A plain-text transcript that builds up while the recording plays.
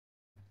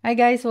Hi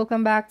guys,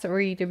 welcome back to our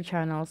YouTube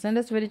channel. So in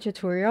this video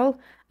tutorial,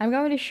 I'm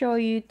going to show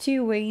you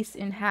two ways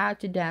in how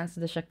to dance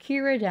the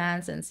Shakira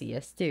dance in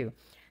CS2.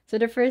 So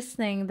the first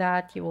thing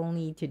that you will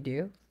need to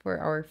do for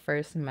our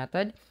first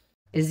method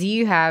is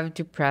you have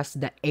to press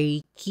the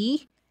A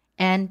key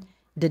and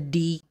the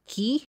D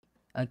key.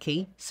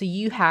 Okay, so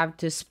you have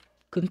to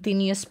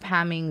continue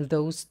spamming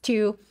those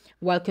two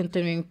while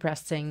continuing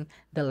pressing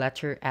the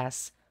letter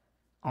S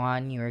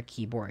on your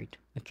keyboard.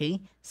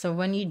 Okay, so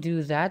when you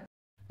do that,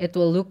 it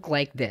will look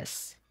like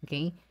this.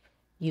 Okay,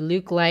 you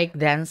look like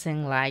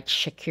dancing like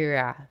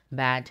Shakira,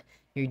 but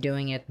you're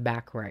doing it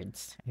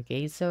backwards.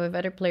 Okay, so if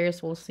other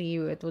players will see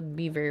you, it would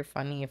be very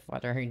funny if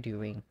what are you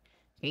doing.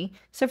 Okay,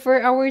 so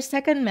for our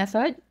second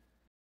method,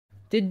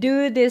 to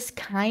do this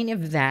kind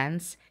of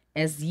dance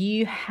is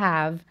you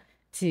have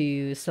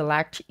to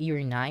select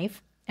your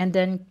knife and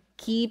then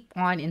keep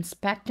on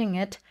inspecting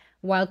it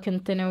while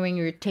continuing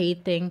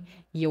rotating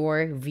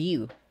your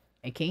view.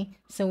 Okay,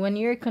 so when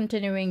you're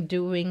continuing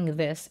doing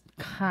this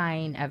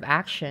kind of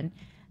action,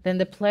 then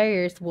the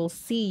players will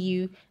see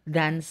you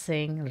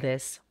dancing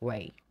this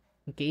way.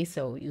 Okay,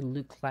 so you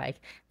look like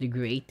the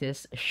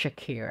greatest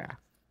Shakira.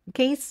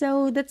 Okay,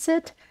 so that's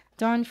it.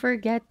 Don't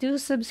forget to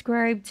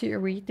subscribe to our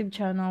YouTube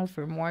channel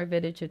for more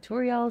video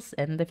tutorials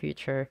in the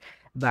future.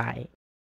 Bye.